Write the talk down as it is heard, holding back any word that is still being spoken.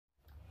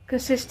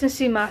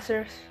Consistency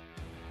matters.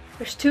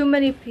 There's too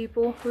many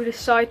people who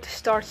decide to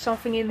start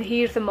something in the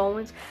heat of the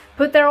moment,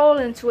 put their all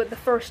into it the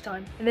first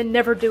time, and then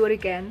never do it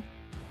again.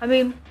 I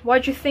mean, why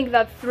do you think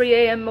that 3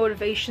 AM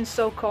motivation's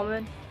so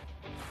common?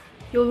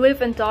 You'll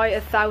live and die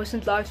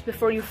 1,000 lives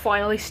before you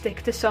finally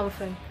stick to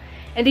something,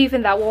 and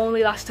even that will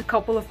only last a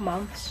couple of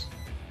months.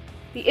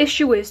 The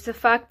issue is the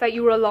fact that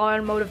you rely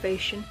on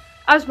motivation,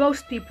 as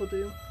most people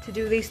do, to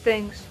do these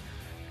things.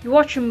 You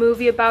watch a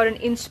movie about an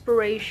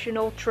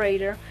inspirational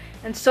trader,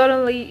 and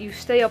suddenly you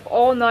stay up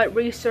all night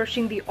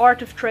researching the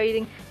art of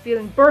trading,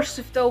 feeling bursts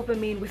of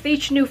dopamine with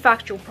each new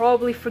fact you'll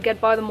probably forget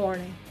by the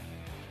morning.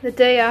 The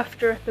day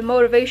after, the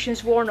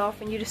motivation's worn off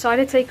and you decide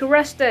to take a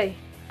rest day,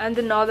 and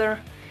another,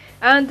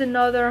 and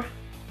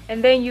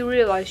then you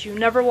realize you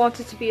never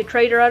wanted to be a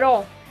trader at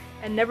all,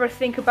 and never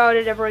think about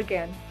it ever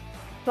again.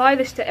 Apply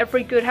this to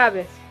every good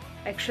habit: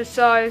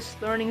 exercise,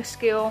 learning a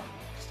skill,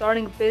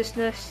 starting a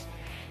business,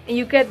 and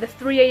you get the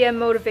 3 AM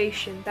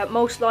motivation that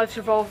most lives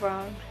revolve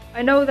around.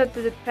 I know that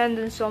the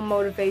dependence on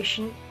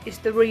motivation is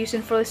the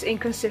reason for this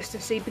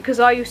inconsistency because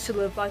I used to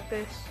live like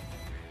this.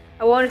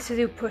 I wanted to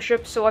do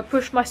push-ups, so I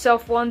pushed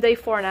myself one day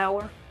for an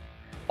hour,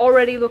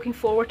 already looking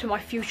forward to my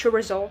future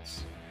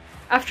results.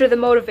 After the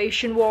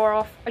motivation wore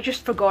off, I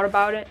just forgot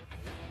about it,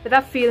 but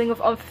that feeling of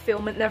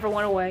unfulfillment never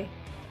went away.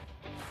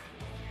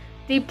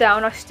 Deep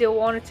down, I still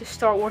wanted to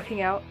start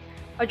working out.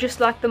 I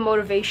just lacked the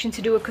motivation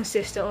to do it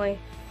consistently.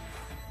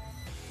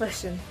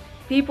 Listen,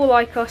 people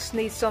like us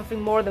need something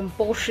more than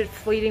bullshit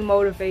fleeting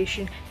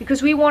motivation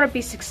because we want to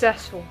be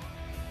successful.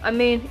 I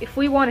mean, if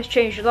we want to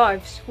change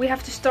lives, we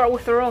have to start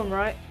with our own,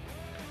 right?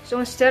 So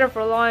instead of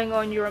relying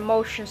on your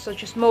emotions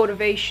such as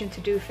motivation to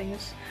do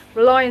things,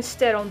 rely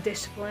instead on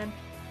discipline.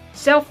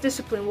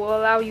 Self-discipline will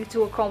allow you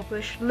to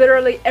accomplish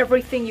literally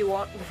everything you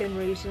want within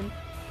reason.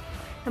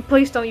 And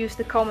please don't use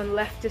the common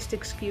leftist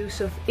excuse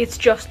of "it's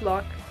just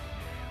luck."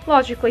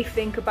 Logically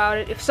think about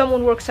it. If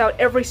someone works out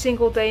every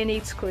single day and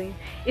eats clean,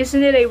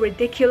 isn't it a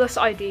ridiculous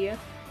idea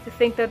to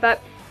think that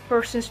that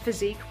person's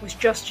physique was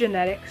just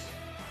genetics?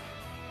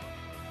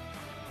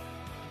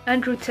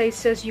 Andrew Tate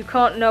says you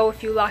can't know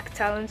if you lack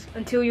talent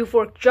until you've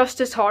worked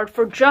just as hard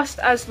for just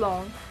as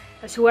long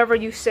as whoever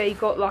you say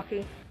got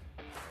lucky.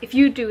 If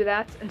you do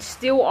that and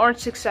still aren't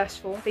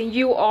successful, then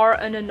you are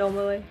an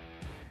anomaly.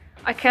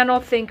 I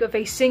cannot think of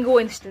a single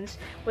instance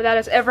where that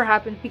has ever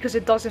happened because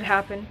it doesn't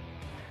happen.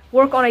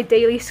 Work on a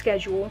daily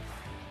schedule,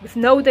 with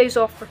no days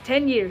off for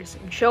 10 years,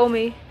 and show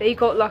me they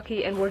got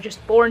lucky and were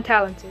just born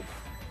talented.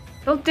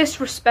 Don't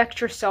disrespect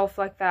yourself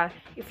like that.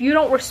 If you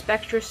don't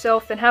respect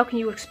yourself, then how can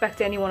you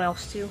expect anyone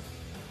else to?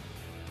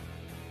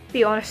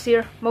 Be honest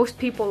here, most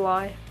people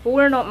lie, but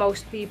we're not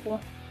most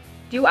people.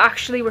 Do you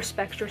actually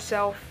respect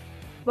yourself?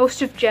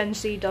 Most of Gen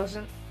Z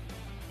doesn't.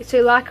 It's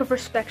a lack of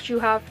respect you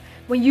have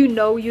when you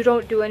know you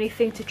don't do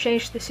anything to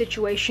change the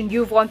situation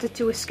you've wanted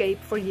to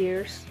escape for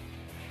years.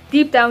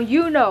 Deep down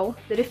you know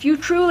that if you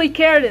truly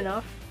cared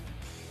enough,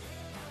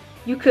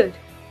 you could,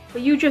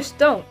 but you just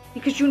don't,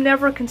 because you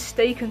never can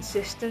stay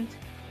consistent.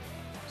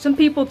 Some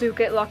people do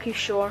get lucky,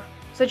 sure,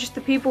 such as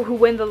the people who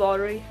win the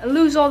lottery and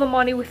lose all the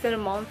money within a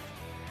month,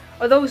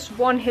 or those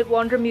one-hit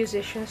wonder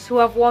musicians who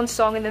have one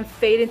song and then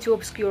fade into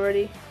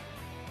obscurity.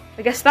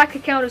 I guess that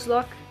could count as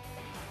luck.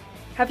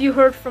 Have you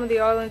heard from the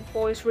Island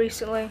Boys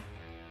recently?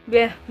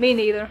 Yeah, me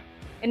neither,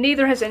 and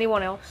neither has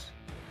anyone else.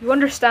 You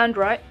understand,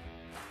 right?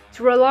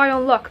 To rely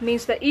on luck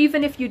means that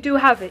even if you do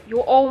have it,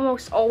 you'll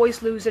almost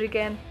always lose it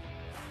again.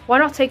 Why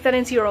not take that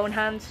into your own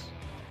hands?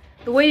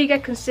 The way you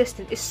get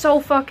consistent is so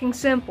fucking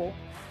simple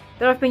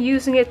that I've been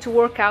using it to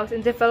work out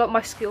and develop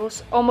my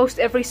skills almost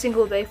every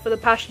single day for the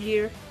past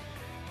year,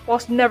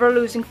 whilst never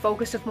losing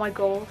focus of my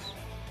goals.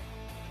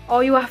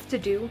 All you have to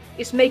do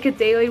is make a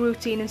daily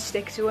routine and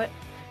stick to it.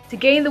 To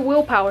gain the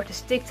willpower to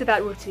stick to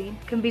that routine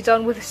can be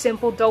done with a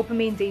simple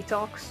dopamine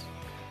detox.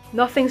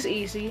 Nothing's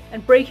easy,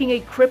 and breaking a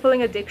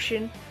crippling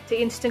addiction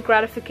to instant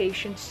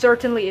gratification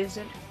certainly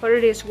isn't, but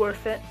it is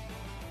worth it.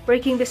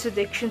 Breaking this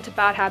addiction to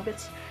bad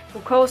habits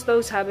will cause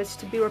those habits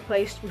to be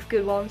replaced with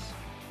good ones,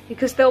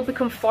 because they'll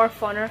become far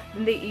funner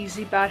than the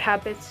easy bad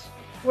habits.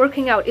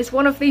 Working out is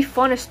one of the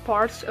funnest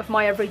parts of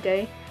my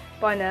everyday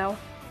by now,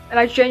 and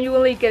I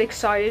genuinely get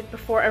excited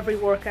before every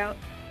workout.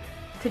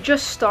 To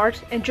just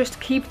start and just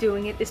keep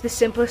doing it is the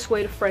simplest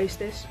way to phrase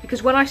this,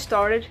 because when I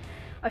started,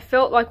 I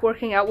felt like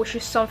working out was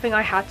just something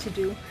I had to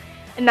do,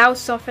 and now it's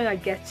something I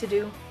get to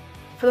do.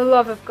 For the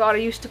love of God, I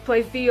used to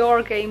play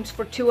VR games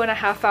for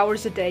 2.5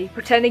 hours a day,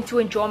 pretending to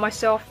enjoy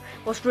myself,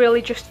 whilst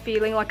really just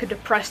feeling like a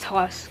depressed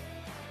husk.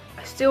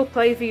 I still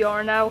play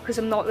VR now because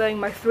I'm not letting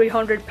my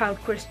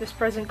 £300 Christmas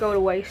present go to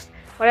waste,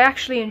 but I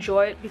actually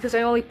enjoy it because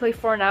I only play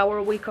for an hour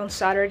a week on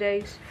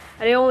Saturdays,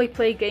 and I only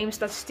play games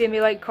that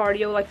stimulate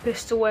cardio like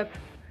Pistol Whip.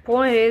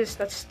 Point is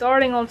that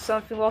starting on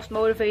something whilst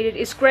motivated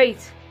is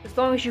great, as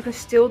long as you can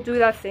still do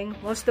that thing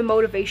once the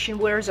motivation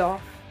wears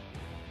off.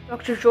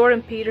 Dr.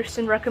 Jordan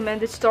Peterson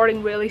recommended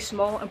starting really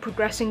small and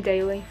progressing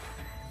daily.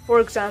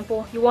 For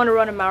example, you want to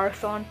run a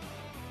marathon.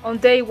 On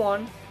day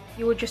 1,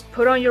 you would just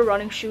put on your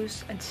running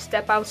shoes and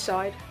step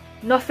outside.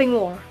 Nothing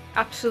more.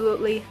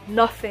 Absolutely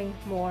nothing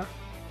more.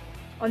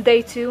 On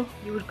day 2,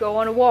 you would go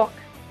on a walk.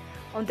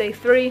 On day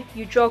 3,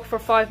 you jog for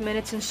 5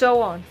 minutes and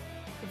so on.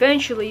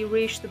 Eventually you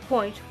reach the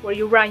point where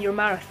you ran your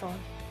marathon.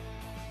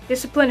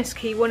 Discipline is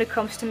key when it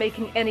comes to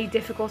making any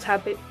difficult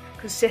habit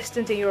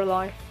consistent in your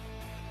life.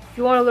 If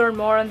you want to learn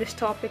more on this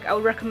topic, I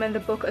would recommend the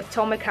book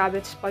Atomic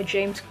Habits by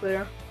James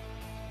Clear,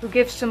 who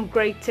gives some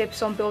great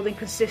tips on building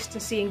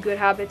consistency in good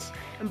habits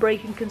and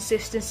breaking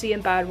consistency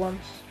in bad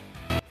ones.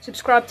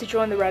 Subscribe to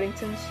join the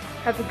Reddingtons.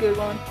 Have a good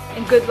one,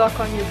 and good luck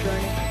on your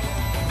journey.